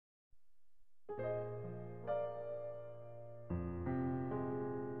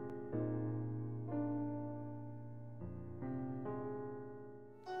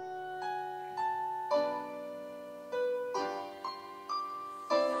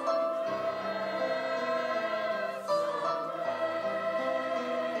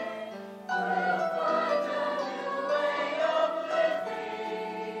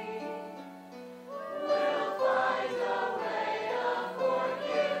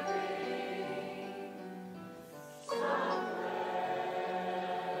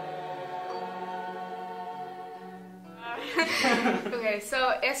Okay, so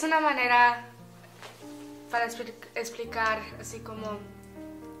es una manera para explicar así como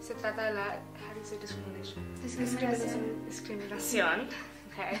se trata de la how do you say discrimination? Discriminación.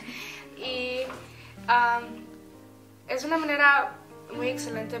 Okay. Y es una manera muy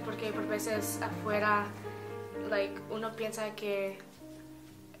excelente porque por veces afuera uno piensa que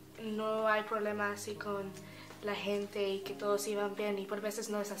no hay problema así con la gente y que todos iban bien y por veces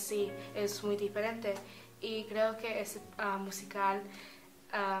no es así, es muy diferente. Y creo que ese musical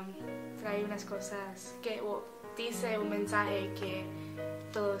trae unas cosas que dice un mensaje que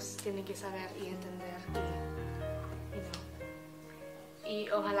todos tienen que saber y entender y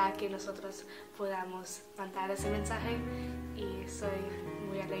ojalá que nosotros podamos mandar ese mensaje y soy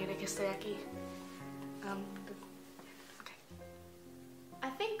muy alegre que estoy aquí. Okay. I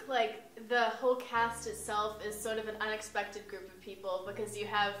think the whole cast itself is sort of an unexpected group of people because you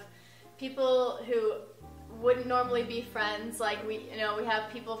have people who wouldn't normally be friends. We have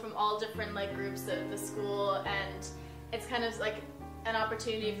people from all different groups of the school, and it's kind of like an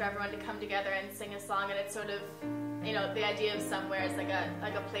opportunity for everyone to come together and sing a song. And it's sort of, the idea of Somewhere is like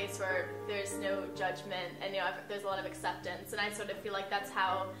a place where there's no judgment and there's a lot of acceptance. And I sort of feel like that's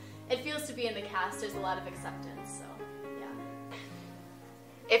how it feels to be in the cast. There's a lot of acceptance. So yeah.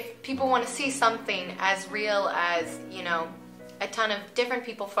 If people want to see something as real as a ton of different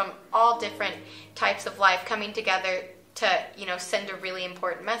people from all different types of life coming together to, send a really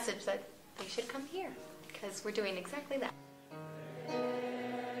important message, that they should come here, because we're doing exactly that.